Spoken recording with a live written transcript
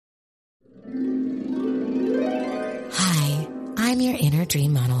your inner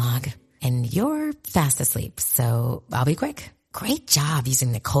dream monologue, and you're fast asleep, so I'll be quick. Great job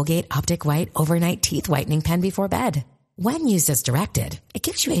using the Colgate Optic White Overnight Teeth Whitening Pen before bed. When used as directed, it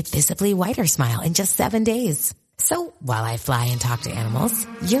gives you a visibly whiter smile in just 7 days. So while I fly and talk to animals,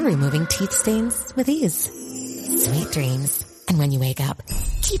 you're removing teeth stains with ease. Sweet dreams. And when you wake up,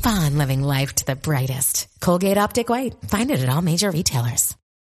 keep on living life to the brightest. Colgate Optic White. Find it at all major retailers.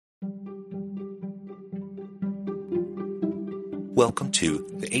 Welcome to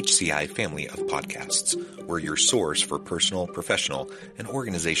the HCI family of podcasts. We're your source for personal, professional, and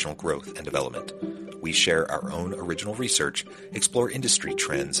organizational growth and development. We share our own original research, explore industry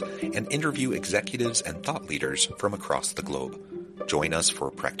trends, and interview executives and thought leaders from across the globe. Join us for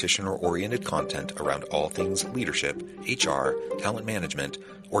practitioner-oriented content around all things leadership, HR, talent management,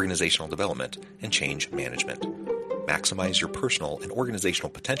 organizational development, and change management. Maximize your personal and organizational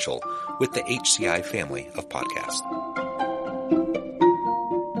potential with the HCI family of podcasts.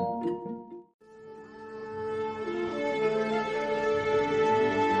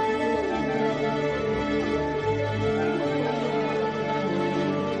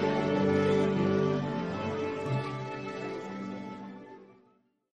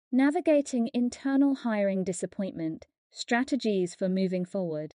 Navigating internal hiring disappointment, strategies for moving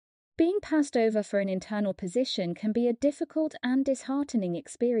forward. Being passed over for an internal position can be a difficult and disheartening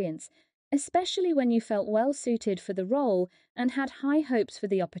experience, especially when you felt well suited for the role and had high hopes for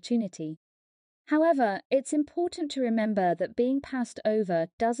the opportunity. However, it's important to remember that being passed over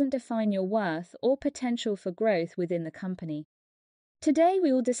doesn't define your worth or potential for growth within the company. Today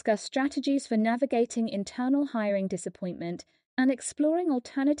we will discuss strategies for navigating internal hiring disappointment and exploring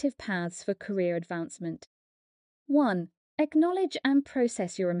alternative paths for career advancement. 1. Acknowledge and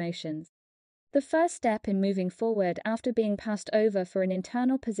process your emotions. The first step in moving forward after being passed over for an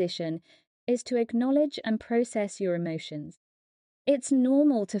internal position is to acknowledge and process your emotions. It's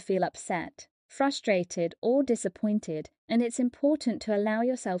normal to feel upset, frustrated, or disappointed, and it's important to allow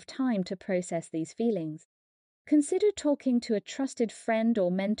yourself time to process these feelings. Consider talking to a trusted friend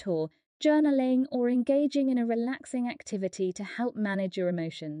or mentor, journaling, or engaging in a relaxing activity to help manage your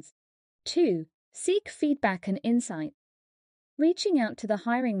emotions. 2. Seek feedback and insight. Reaching out to the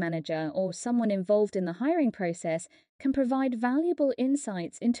hiring manager or someone involved in the hiring process can provide valuable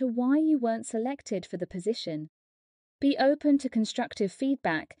insights into why you weren't selected for the position. Be open to constructive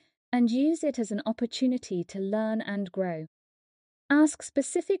feedback and use it as an opportunity to learn and grow. Ask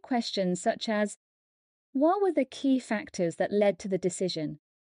specific questions such as, what were the key factors that led to the decision?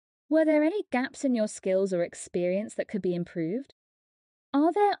 Were there any gaps in your skills or experience that could be improved?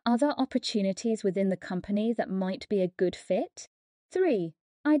 Are there other opportunities within the company that might be a good fit? 3.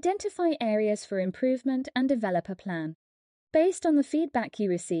 Identify areas for improvement and develop a plan. Based on the feedback you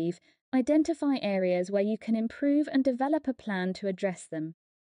receive, identify areas where you can improve and develop a plan to address them.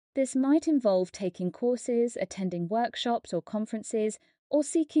 This might involve taking courses, attending workshops or conferences, or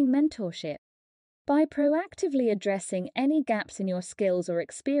seeking mentorship. By proactively addressing any gaps in your skills or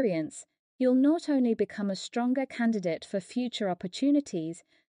experience, you'll not only become a stronger candidate for future opportunities,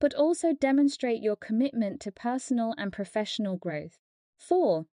 but also demonstrate your commitment to personal and professional growth.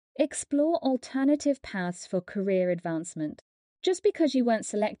 4. Explore alternative paths for career advancement. Just because you weren't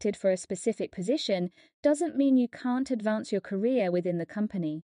selected for a specific position doesn't mean you can't advance your career within the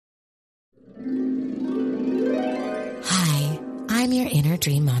company. Hi, I'm your inner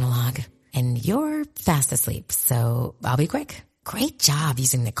dream monologue, and you're fast asleep, so I'll be quick. Great job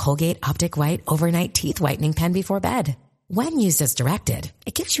using the Colgate Optic White Overnight Teeth Whitening Pen before bed. When used as directed,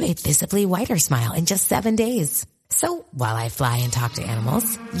 it gives you a visibly whiter smile in just 7 days. So while I fly and talk to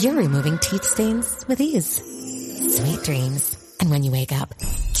animals, you're removing teeth stains with ease. Sweet dreams. And when you wake up,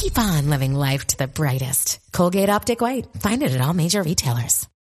 keep on living life to the brightest. Colgate Optic White. Find it at all major retailers.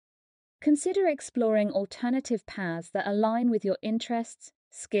 Consider exploring alternative paths that align with your interests,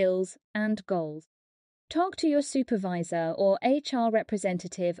 skills, and goals. Talk to your supervisor or HR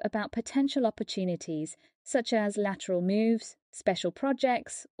representative about potential opportunities, such as lateral moves, special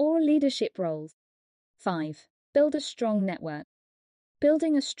projects, or leadership roles. 5. Build a strong network.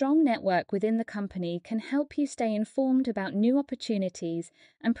 Building a strong network within the company can help you stay informed about new opportunities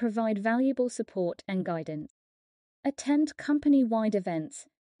and provide valuable support and guidance. Attend company-wide events,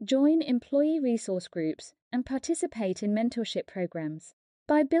 join employee resource groups, and participate in mentorship programs.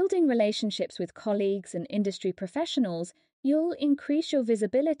 By building relationships with colleagues and industry professionals, you'll increase your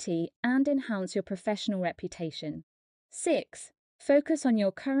visibility and enhance your professional reputation. 6. Focus on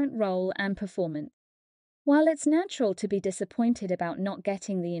your current role and performance. While it's natural to be disappointed about not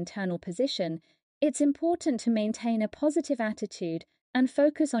getting the internal position, it's important to maintain a positive attitude and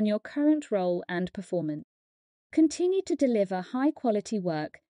focus on your current role and performance. Continue to deliver high-quality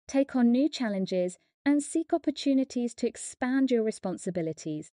work, take on new challenges, and seek opportunities to expand your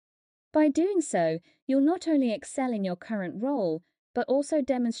responsibilities. By doing so, you'll not only excel in your current role, but also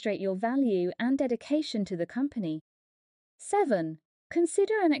demonstrate your value and dedication to the company. 7.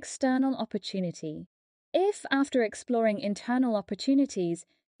 Consider an external opportunity. If, after exploring internal opportunities,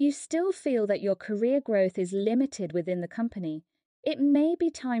 you still feel that your career growth is limited within the company, it may be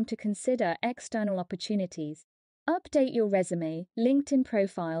time to consider external opportunities. Update your resume, LinkedIn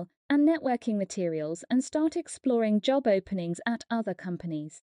profile, and networking materials and start exploring job openings at other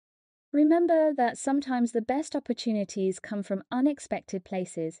companies. Remember that sometimes the best opportunities come from unexpected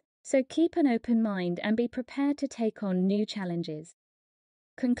places, so keep an open mind and be prepared to take on new challenges.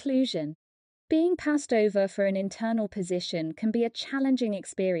 Conclusion. Being passed over for an internal position can be a challenging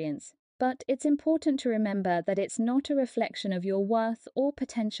experience, but it's important to remember that it's not a reflection of your worth or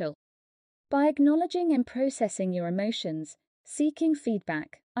potential. By acknowledging and processing your emotions, seeking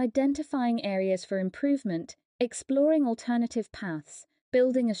feedback, identifying areas for improvement, exploring alternative paths,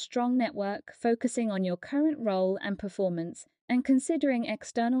 building a strong network, focusing on your current role and performance, and considering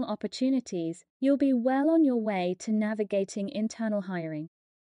external opportunities, you'll be well on your way to navigating internal hiring,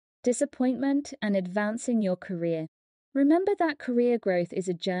 disappointment, and advancing your career. Remember that career growth is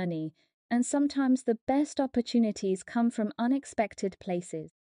a journey, and sometimes the best opportunities come from unexpected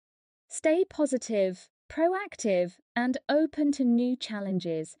places. Stay positive, proactive, and open to new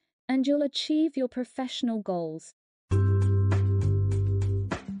challenges, and you'll achieve your professional goals.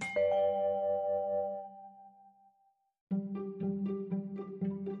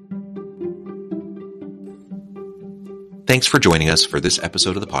 Thanks for joining us for this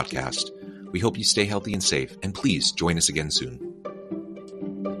episode of the podcast. We hope you stay healthy and safe, and please join us again soon.